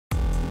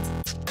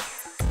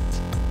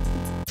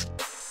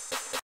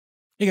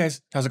Hey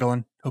guys, how's it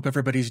going? Hope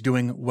everybody's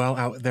doing well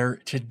out there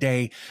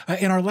today.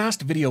 In our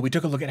last video, we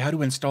took a look at how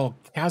to install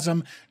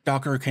Kasm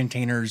Docker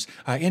containers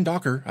in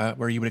Docker,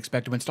 where you would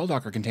expect to install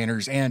Docker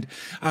containers. And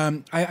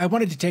I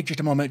wanted to take just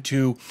a moment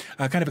to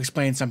kind of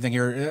explain something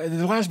here.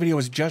 The last video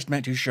was just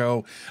meant to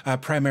show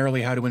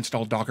primarily how to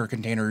install Docker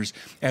containers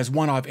as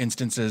one-off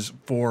instances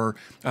for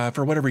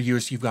whatever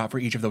use you've got for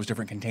each of those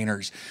different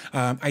containers.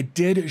 I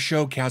did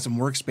show Kasm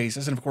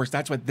Workspaces, and of course,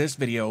 that's what this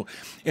video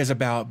is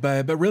about.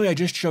 But really, I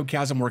just showed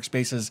Kasm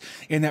Workspaces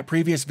in that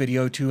previous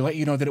video to let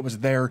you know that it was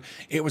there,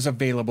 it was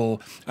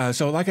available.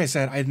 So like I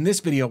said, in this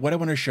video, what I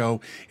want to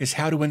show is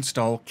how to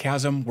install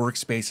Kasm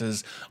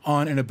Workspaces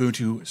on an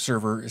Ubuntu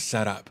server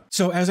setup.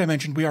 So as I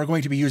mentioned, we are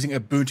going to be using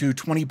Ubuntu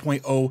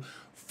 20.0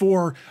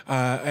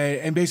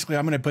 and basically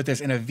I'm going to put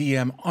this in a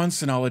VM on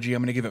Synology.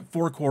 I'm going to give it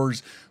 4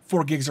 cores,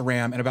 4 gigs of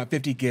RAM, and about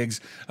 50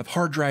 gigs of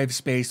hard drive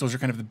space. Those are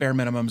kind of the bare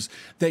minimums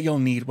that you'll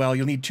need. Well,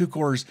 you'll need 2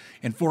 cores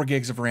and 4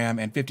 gigs of RAM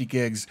and 50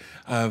 gigs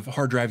of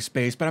hard drive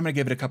space, but I'm going to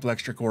give it a couple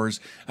extra cores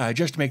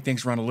just to make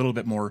things run a little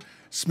bit more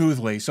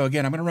smoothly. So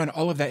again, I'm going to run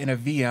all of that in a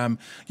VM.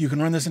 You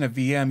can run this in a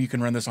VM. You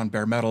can run this on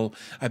bare metal,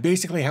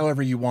 basically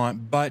however you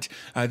want, but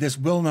this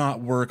will not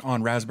work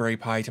on Raspberry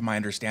Pi to my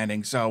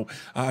understanding. So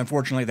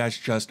unfortunately, that's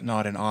just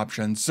not an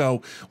option.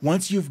 So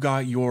once you've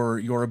got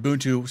your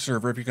Ubuntu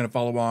server, if you're going to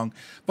follow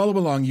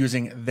along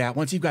using that,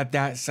 once you've got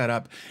that set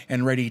up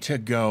and ready to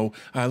go,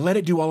 let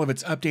it do all of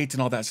its updates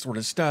and all that sort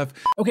of stuff.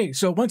 Okay,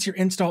 so once your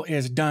install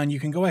is done, you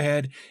can go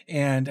ahead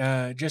and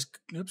just,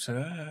 oops,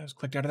 I was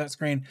clicked out of that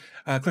screen.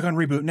 Click on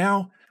Reboot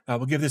Now.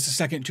 We'll give this a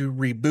second to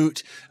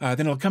reboot. Then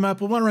it'll come up.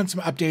 We'll want to run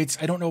some updates.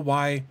 I don't know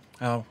why.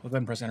 Oh, we'll go ahead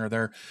and press enter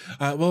there.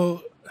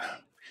 Well,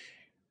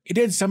 it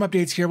did some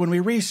updates here. When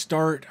we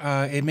restart,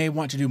 it may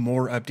want to do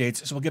more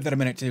updates. So we'll give that a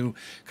minute to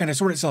kind of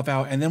sort itself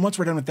out. And then once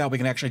we're done with that, we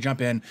can actually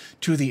jump in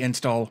to the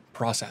install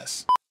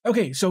process.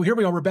 Okay, so here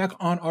we are. We're back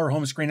on our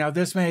home screen. Now,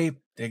 this may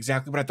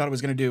exactly what I thought it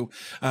was going to do,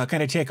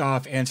 kind of take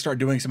off and start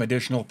doing some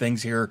additional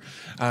things here.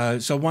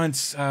 So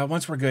once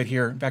we're good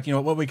here, in fact, you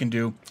know what we can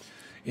do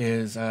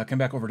is come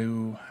back over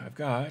to,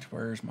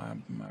 where's my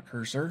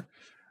cursor?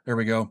 There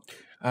we go.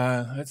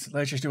 Let's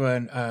just do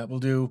we'll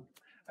do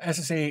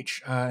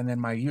SSH and then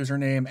my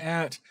username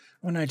at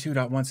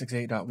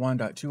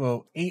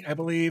 192.168.1.208, I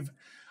believe.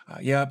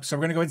 Yep. So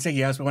we're going to go ahead and say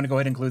yes. We want to go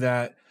ahead and include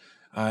that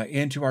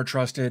into our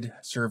trusted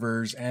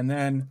servers, and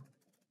then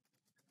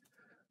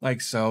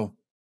like so.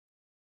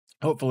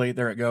 Hopefully,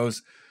 there it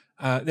goes.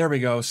 There we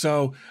go.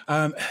 So.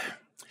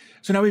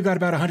 So now we've got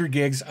about 100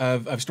 gigs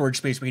of storage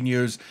space we can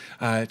use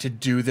to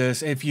do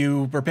this. If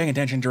you were paying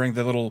attention during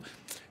the little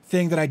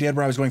thing that I did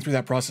where I was going through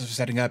that process of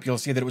setting up, you'll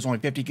see that it was only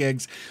 50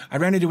 gigs. I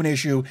ran into an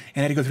issue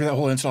and had to go through that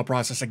whole install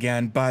process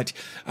again, but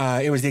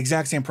it was the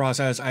exact same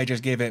process. I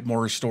just gave it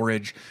more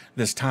storage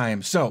this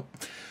time. So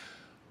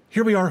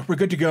here we are. We're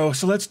good to go.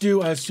 So let's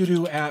do a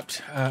sudo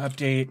apt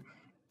update,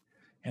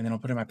 and then I'll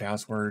put in my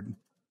password.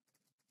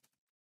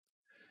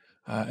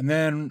 And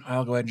then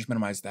I'll go ahead and just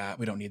minimize that.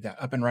 We don't need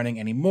that up and running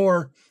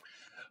anymore.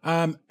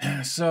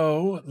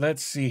 So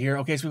let's see here.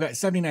 Okay, so we've got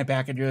 79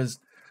 packages.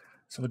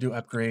 So we'll do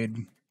upgrade.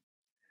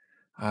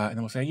 And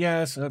then we'll say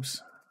yes.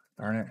 Oops,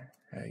 darn it.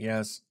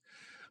 Yes,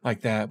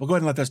 like that. We'll go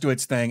ahead and let this do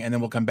its thing, and then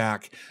we'll come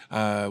back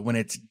when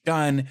it's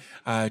done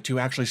to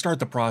actually start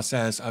the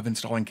process of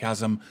installing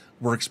Kasm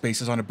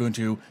Workspaces on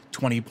Ubuntu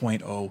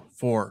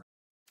 20.04.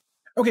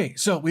 Okay,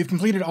 so we've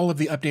completed all of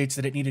the updates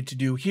that it needed to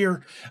do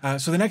here.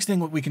 So the next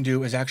thing what we can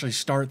do is actually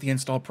start the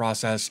install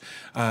process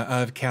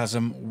of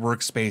Kasm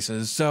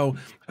Workspaces. So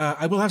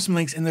I will have some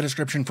links in the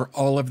description for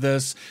all of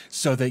this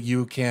so that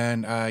you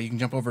can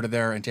jump over to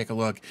there and take a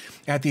look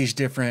at these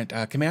different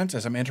commands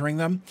as I'm entering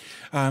them.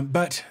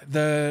 But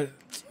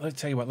let's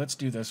tell you what, let's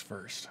do this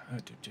first.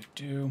 I'm just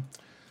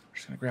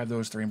gonna grab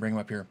those 3 and bring them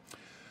up here.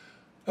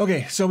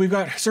 Okay, so we've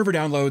got server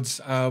downloads.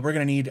 We're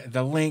going to need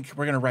the link.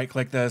 We're going to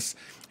right-click this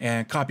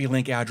and copy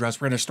link address.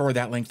 We're going to store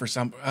that link for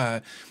some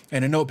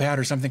in a notepad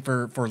or something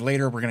for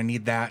later. We're going to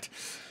need that.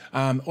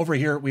 Over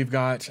here, we've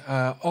got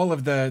all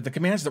of the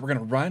commands that we're going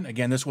to run.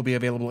 Again, this will be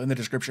available in the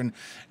description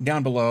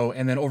down below.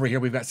 And then over here,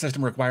 we've got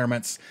system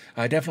requirements.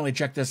 Definitely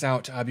check this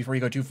out before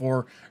you go too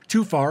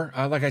far.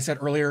 Like I said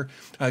earlier,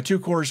 2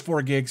 cores,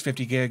 4 gigs,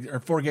 50 gigs, or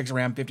 4 gigs of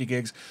RAM, 50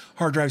 gigs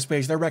hard drive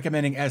space. They're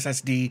recommending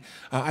SSD.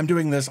 I'm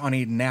doing this on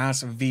a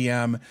NAS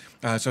VM,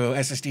 so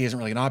SSD isn't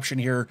really an option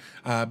here,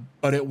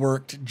 but it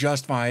worked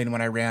just fine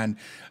when I ran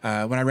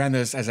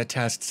this as a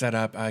test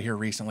setup here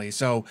recently.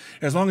 So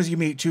as long as you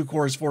meet 2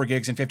 cores, 4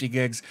 gigs, and 50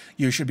 gigs,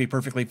 you should be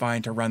perfectly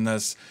fine to run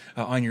this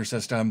on your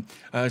system,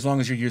 as long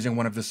as you're using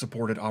one of the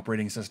supported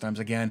operating systems.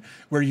 Again,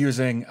 we're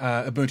using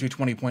Ubuntu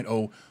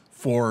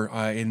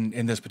 20.04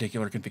 in this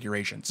particular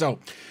configuration. So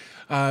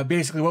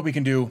basically what we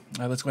can do,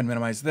 let's go ahead and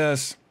minimize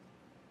this.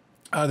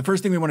 The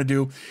first thing we want to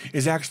do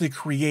is actually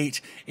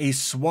create a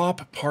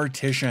swap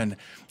partition.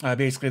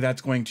 Basically,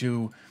 that's going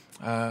to,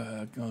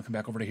 I'll come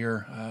back over to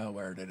here.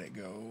 Where did it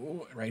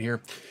go? Right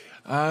here.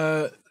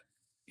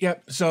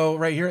 Yep. So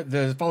right here,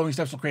 the following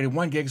steps will create a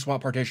 1 gig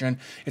swap partition.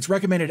 It's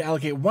recommended to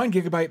allocate 1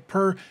 gigabyte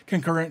per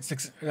concurrent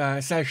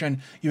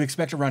session you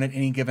expect to run at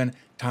any given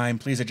time.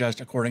 Please adjust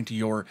according to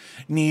your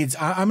needs.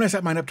 I'm going to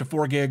set mine up to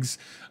 4 gigs,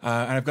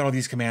 and I've got all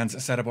these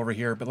commands set up over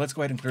here. But let's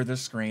go ahead and clear this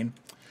screen.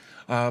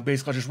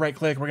 Basically, I'll just right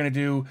click. We're going to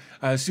do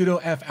sudo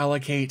f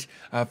allocate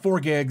 4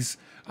 gigs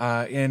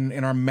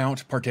in our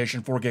mount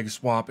partition. 4 gig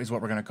swap is what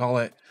we're going to call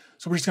it.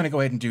 So we're just going to go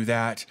ahead and do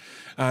that.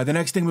 The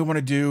next thing we want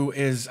to do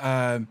is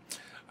a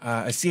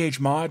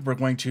chmod. We're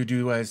going to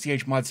do a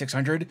chmod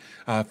 600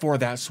 for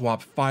that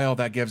swap file.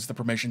 That gives the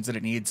permissions that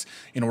it needs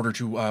in order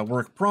to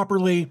work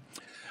properly.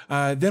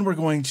 Then we're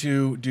going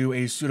to do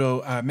a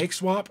sudo make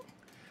swap,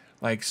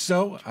 like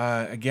so.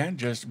 Again,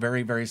 just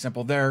very, very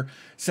simple there.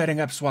 Setting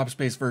up swap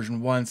space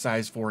version 1,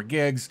 size 4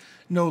 gigs,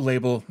 no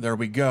label. There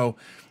we go.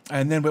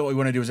 And then what we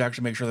want to do is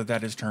actually make sure that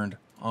that is turned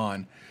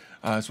on.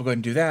 So we'll go ahead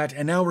and do that.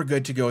 And now we're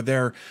good to go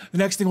there. The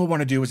next thing we'll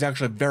want to do is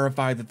actually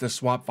verify that the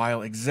swap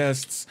file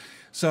exists.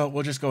 So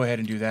we'll just go ahead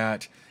and do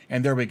that.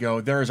 And there we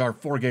go. There's our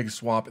 4 gig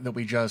swap that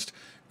we just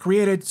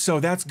created.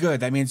 So that's good.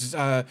 That means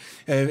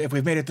if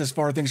we've made it this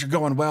far, things are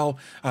going well,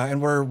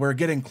 and we're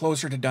getting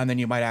closer to done than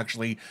you might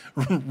actually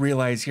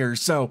realize here.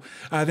 So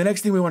the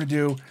next thing we want to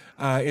do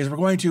is we're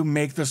going to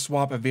make the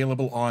swap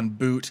available on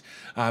boot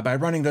by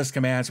running this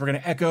command. So we're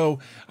going to echo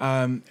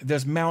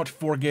this mount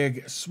 4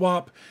 gig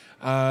swap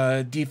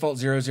default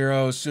 00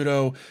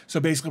 sudo. So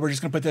basically, we're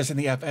just going to put this in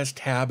the FS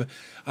tab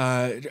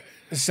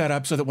set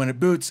up so that when it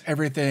boots,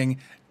 everything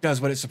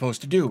does what it's supposed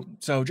to do.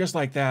 So just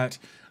like that,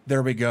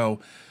 there we go.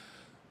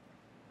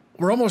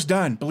 We're almost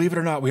done. Believe it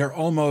or not, we are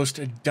almost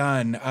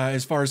done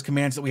as far as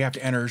commands that we have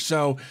to enter.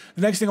 So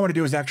the next thing I want to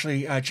do is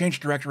actually change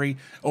directory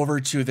over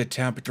to the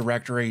temp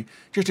directory.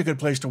 Just a good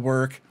place to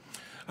work.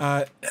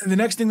 The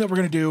next thing that we're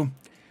going to do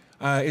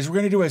is we're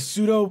going to do a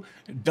sudo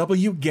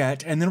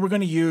wget, and then we're going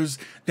to use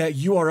that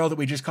URL that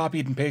we just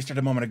copied and pasted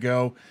a moment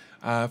ago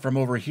from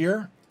over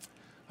here.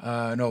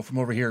 No, from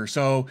over here.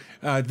 So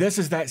this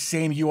is that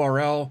same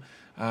URL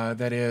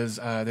that is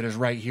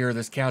right here.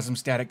 This Kasm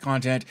static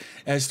content,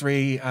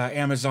 S3,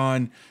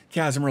 Amazon,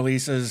 Kasm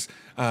releases,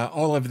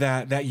 all of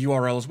that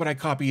URL is what I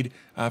copied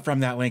from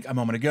that link a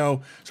moment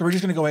ago. So we're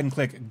just going to go ahead and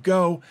click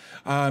go,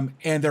 and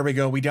there we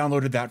go. We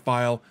downloaded that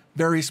file.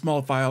 Very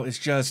small file. It's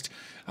just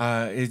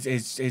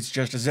it's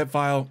just a zip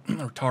file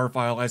or tar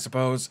file, I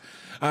suppose.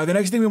 The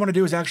next thing we want to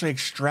do is actually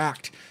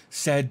extract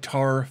said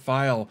tar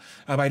file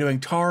by doing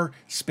tar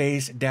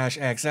space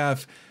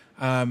 -xf.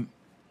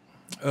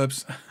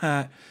 Oops.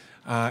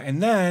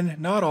 And then,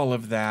 not all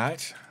of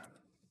that.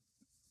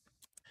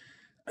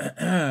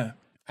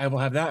 I will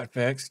have that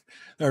fixed.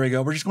 There we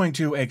go. We're just going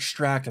to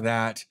extract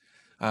that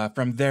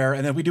from there.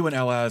 And then we do an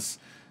ls.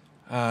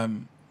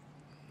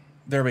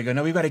 There we go.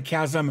 Now we've got a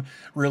Kasm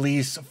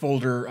release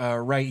folder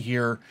right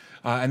here.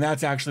 And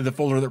that's actually the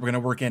folder that we're going to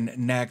work in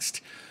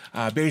next.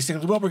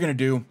 Basically, what we're going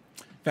to do,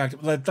 in fact,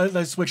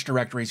 let's switch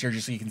directories here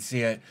just so you can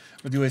see it.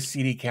 We'll do a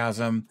cd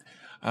Kasm.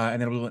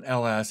 And then we'll do an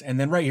ls. And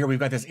then right here, we've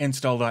got this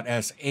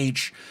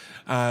install.sh.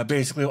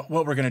 Basically,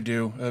 what we're going to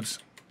do,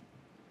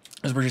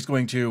 is we're just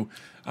going to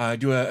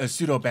do a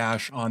sudo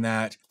bash on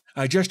that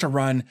just to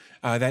run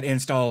that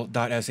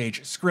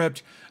install.sh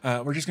script.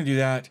 We're just going to do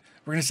that.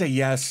 We're going to say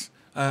yes.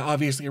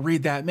 Obviously,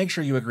 read that, make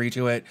sure you agree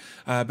to it.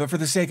 But for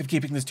the sake of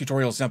keeping this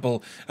tutorial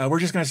simple, we're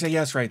just going to say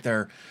yes right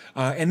there.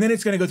 And then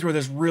it's going to go through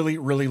this really,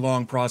 really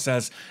long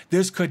process.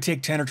 This could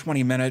take 10 or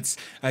 20 minutes,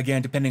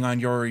 again, depending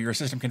on your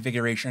system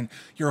configuration,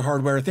 your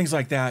hardware, things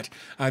like that.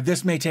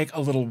 This may take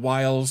a little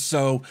while.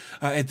 So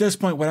at this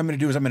point, what I'm going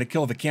to do is I'm going to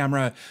kill the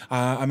camera.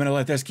 I'm going to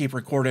let this keep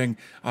recording.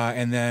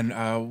 And then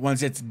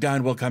once it's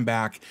done, we'll come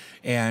back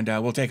and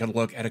we'll take a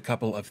look at a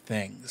couple of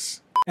things.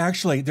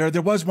 Actually,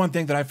 there was one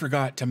thing that I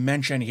forgot to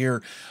mention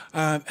here.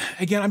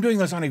 Again, I'm doing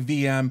this on a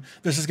VM.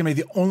 This is going to be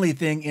the only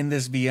thing in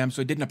this VM, so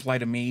it didn't apply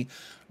to me.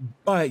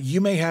 But you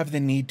may have the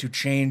need to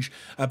change.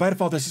 By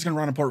default, this is going to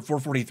run on port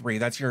 443.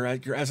 That's your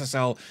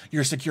SSL,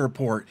 your secure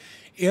port.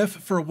 If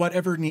for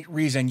whatever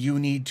reason you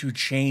need to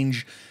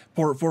change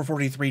port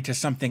 443 to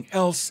something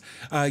else,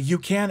 you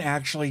can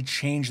actually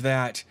change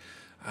that.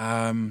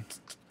 Let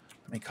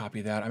me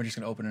copy that. I'm just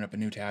going to open up a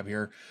new tab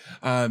here.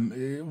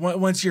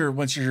 Once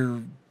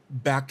you're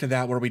back to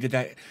that where we did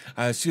that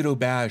sudo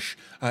bash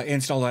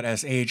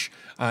install.sh.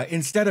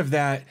 Instead of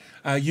that,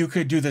 you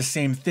could do the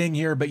same thing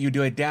here, but you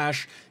do a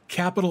dash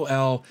capital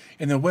L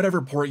and then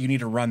whatever port you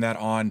need to run that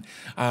on.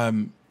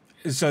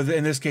 So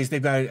in this case,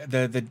 they've got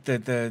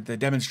the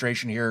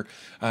demonstration here,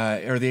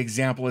 or the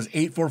example is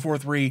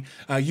 8443.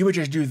 You would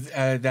just do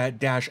that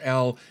dash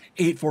L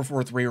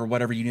 8443 or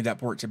whatever you need that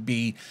port to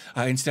be,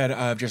 instead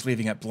of just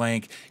leaving it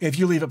blank. If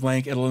you leave it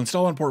blank, it'll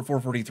install on port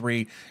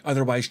 443.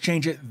 Otherwise,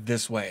 change it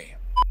this way.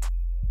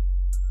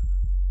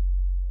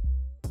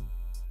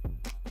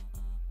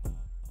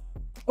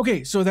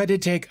 Okay, so that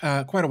did take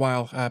quite a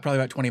while, probably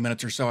about 20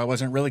 minutes or so. I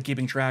wasn't really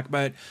keeping track,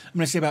 but I'm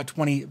going to say about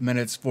 20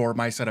 minutes for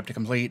my setup to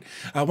complete.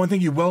 One thing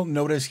you will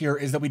notice here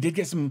is that we did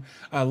get some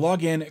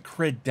login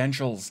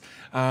credentials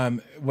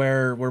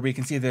where we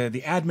can see the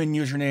admin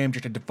username,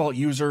 just a default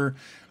user.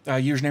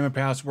 username and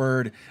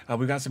password.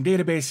 We've got some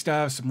database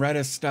stuff, some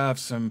Redis stuff,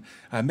 some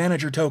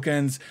manager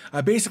tokens.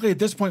 Basically, at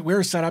this point,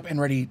 we're set up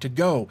and ready to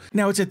go.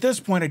 Now, it's at this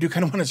point I do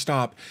kind of want to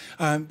stop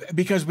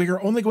because we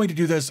are only going to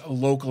do this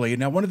locally.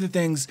 Now, one of the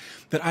things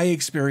that I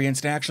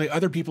experienced, and actually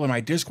other people in my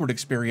Discord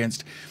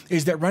experienced,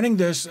 is that running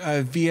this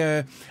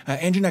via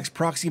Nginx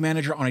Proxy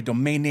Manager on a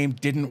domain name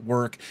didn't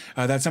work.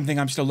 That's something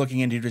I'm still looking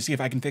into to see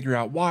if I can figure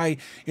out why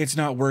it's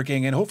not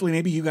working. And hopefully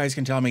maybe you guys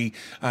can tell me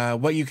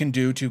what you can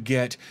do to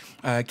get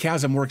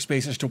Kasm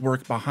Workspaces to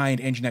work behind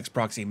Nginx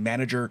Proxy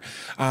Manager.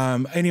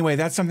 Anyway,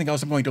 that's something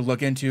else I'm going to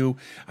look into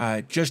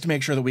just to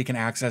make sure that we can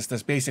access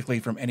this basically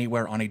from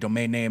anywhere on a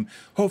domain name.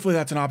 Hopefully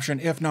that's an option.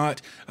 If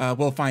not,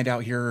 we'll find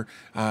out here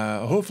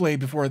hopefully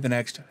before the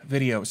next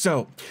video.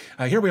 So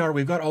here we are.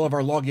 We've got all of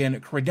our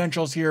login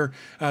credentials here.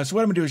 So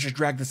what I'm going to do is just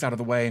drag this out of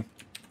the way. I'm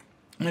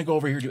going to go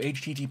over here to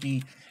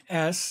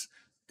HTTPS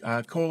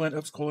colon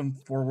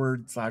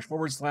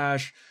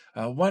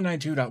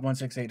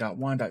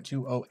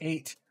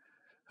 192.168.1.208.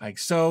 Like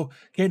so.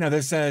 Okay, now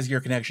this says your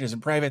connection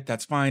isn't private.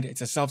 That's fine.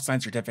 It's a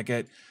self-signed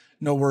certificate.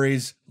 No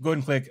worries. Go ahead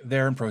and click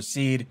there and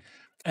proceed.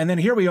 And then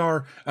here we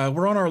are.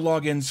 We're on our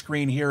login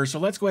screen here. So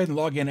let's go ahead and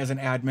log in as an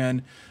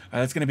admin.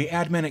 It's going to be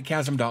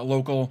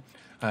admin@kasm.local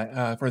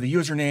for the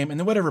username, and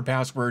then whatever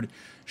password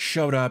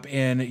showed up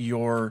in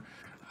your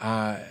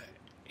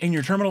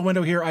terminal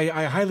window here.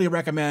 I highly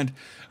recommend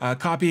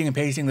copying and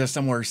pasting this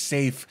somewhere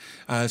safe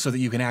so that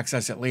you can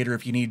access it later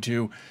if you need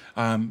to.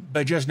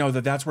 But just know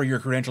that that's where your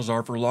credentials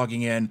are for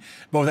logging in,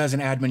 both as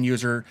an admin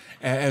user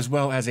as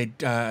well as a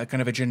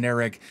kind of a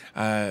generic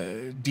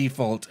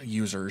default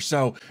user.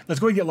 So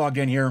let's go ahead and get logged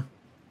in here.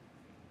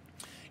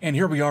 And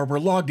here we are, we're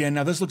logged in.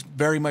 Now this looks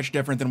very much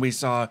different than we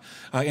saw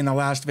in the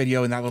last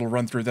video in that little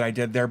run through that I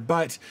did there.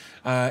 But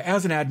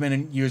as an admin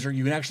and user,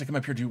 you can actually come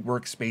up here to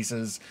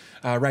Workspaces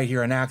right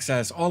here and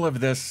access all of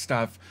this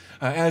stuff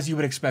as you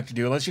would expect to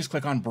do. Let's just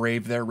click on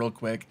Brave there real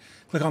quick.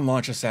 Click on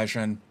Launch a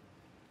Session.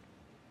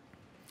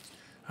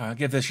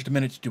 Give this just a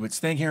minute to do its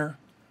thing here.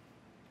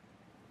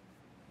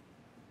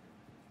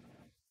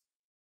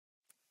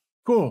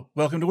 Cool.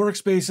 Welcome to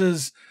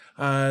Workspaces.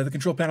 The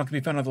control panel can be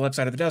found on the left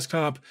side of the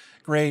desktop.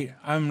 Great.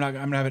 I'm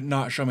gonna have it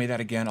not show me that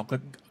again. I'll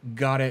click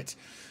got it.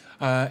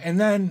 And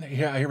then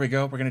here we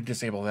go. We're gonna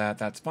disable that.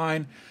 That's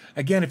fine.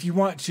 Again, if you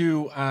want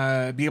to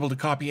be able to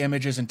copy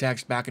images and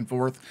text back and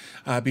forth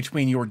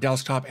between your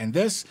desktop and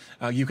this,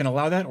 you can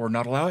allow that or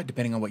not allow it,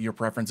 depending on what your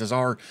preferences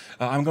are.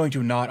 I'm going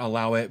to not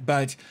allow it,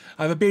 but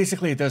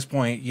basically at this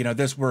point, you know,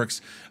 this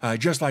works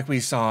just like we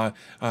saw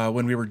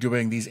when we were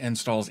doing these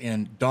installs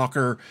in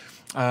Docker.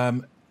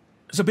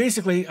 So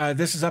basically,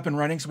 this is up and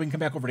running, so we can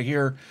come back over to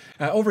here.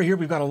 Over here,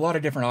 we've got a lot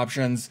of different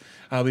options.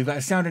 We've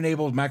got sound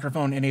enabled,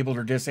 microphone enabled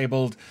or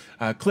disabled,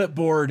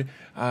 clipboard,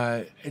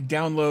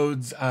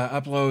 downloads,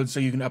 uploads, so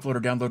you can upload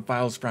or download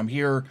files from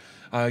here.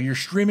 Your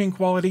streaming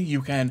quality,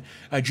 you can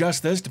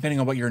adjust this depending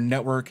on what your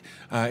network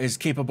is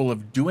capable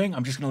of doing.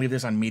 I'm just going to leave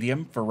this on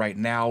medium for right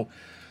now.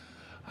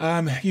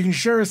 You can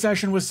share a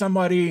session with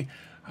somebody.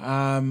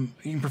 You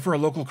can prefer a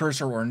local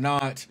cursor or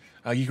not.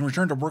 You can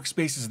return to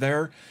Workspaces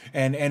there,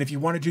 and if you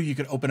wanted to, you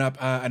could open up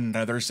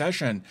another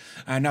session.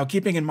 Now,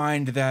 keeping in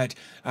mind that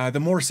the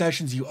more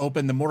sessions you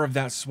open, the more of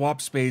that swap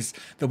space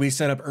that we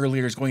set up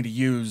earlier is going to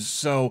use.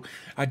 So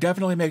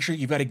definitely make sure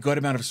you've got a good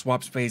amount of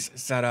swap space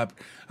set up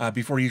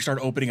before you start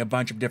opening a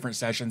bunch of different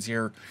sessions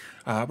here.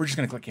 We're just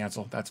going to click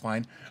cancel. That's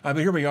fine. But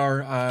here we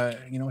are.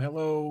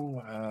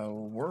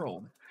 Hello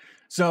world.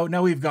 So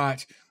now we've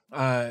got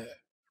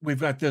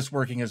this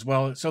working as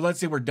well. So let's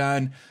say we're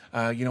done.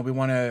 We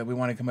want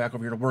to come back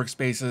over here to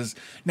Workspaces.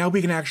 Now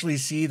we can actually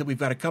see that we've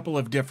got a couple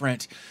of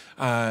different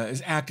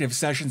active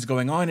sessions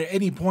going on. At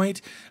any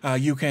point,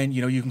 you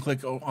can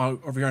click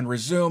over here on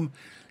Resume,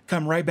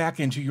 come right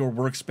back into your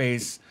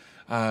workspace.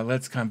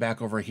 Let's come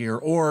back over here.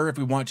 Or if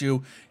we want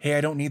to, hey,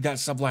 I don't need that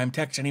Sublime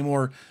text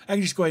anymore, I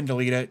can just go ahead and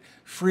delete it,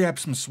 free up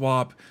some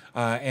swap,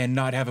 and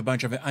not have a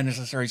bunch of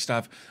unnecessary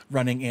stuff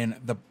running in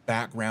the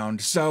background.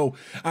 So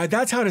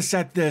that's how to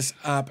set this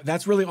up.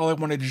 That's really all I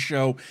wanted to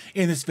show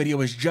in this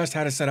video, is just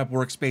how to set up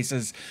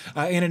Workspaces.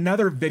 In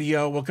another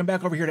video, we'll come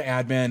back over here to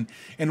admin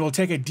and we'll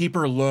take a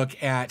deeper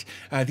look at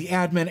the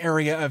admin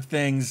area of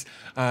things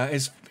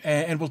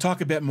and we'll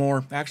talk a bit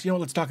more. Actually, you know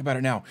what? Let's talk about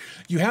it now.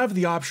 You have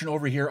the option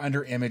over here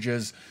under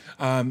images.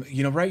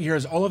 Right here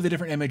is all of the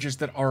different images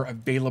that are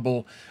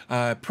available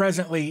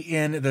presently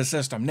in the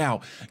system.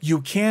 Now,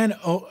 you can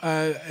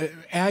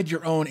add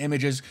your own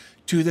images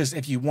to this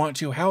if you want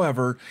to.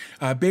 However,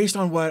 based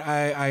on what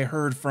I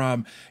heard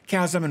from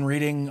Kasm and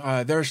reading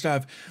their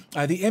stuff,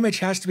 the image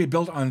has to be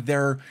built on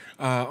their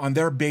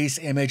base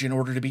image in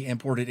order to be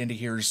imported into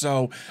here.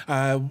 So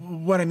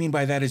what I mean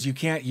by that is you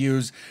can't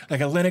use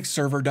like a Linux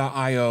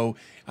server.io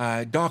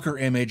Docker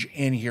image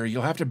in here.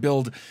 You'll have to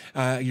build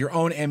your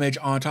own image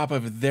on top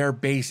of their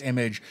base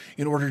image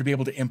in order to be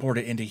able to import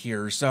it into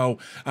here. So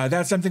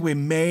that's something we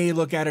may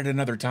look at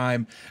another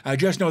time.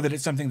 Just know that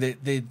it's something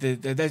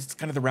that's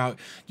kind of the route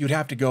you'd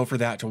have to go for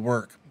that to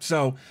work.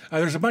 So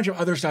there's a bunch of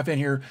other stuff in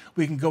here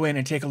we can go in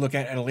and take a look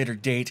at a later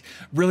date.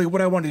 Really,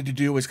 what I wanted to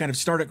do was kind of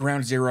start at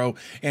ground zero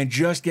and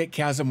just get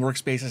Kasm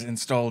Workspaces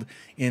installed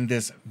in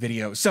this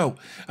video. So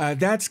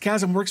that's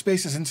Kasm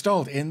Workspaces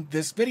installed in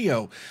this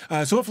video.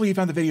 So hopefully you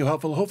found the video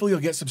helpful. Hopefully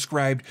you'll get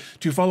subscribed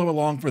to follow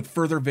along with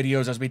further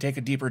videos as we take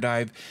a deeper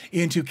dive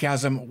into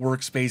Kasm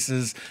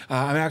Workspaces.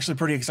 I'm actually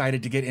pretty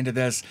excited to get into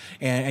this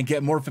and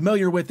get more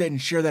familiar with it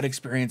and share that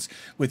experience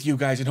with you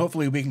guys. And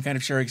hopefully we can kind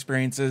of share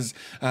experiences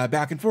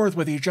back and forth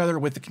with each other,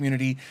 with the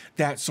community,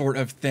 that sort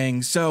of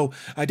thing. So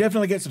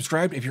definitely get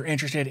subscribed if you're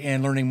interested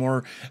in learning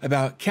more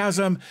about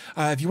Kasm.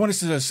 If you want us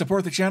to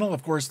support the channel,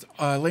 of course,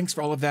 links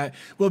for all of that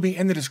will be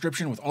in the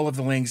description with all of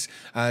the links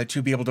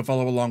to be able to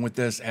follow along with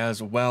this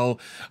as well.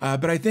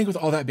 But I think with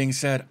all that being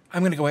said,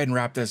 I'm going to go ahead and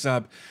wrap this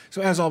up.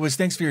 So as always,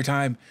 thanks for your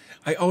time.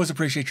 I always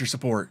appreciate your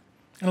support,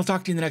 and I'll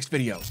talk to you in the next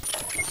video.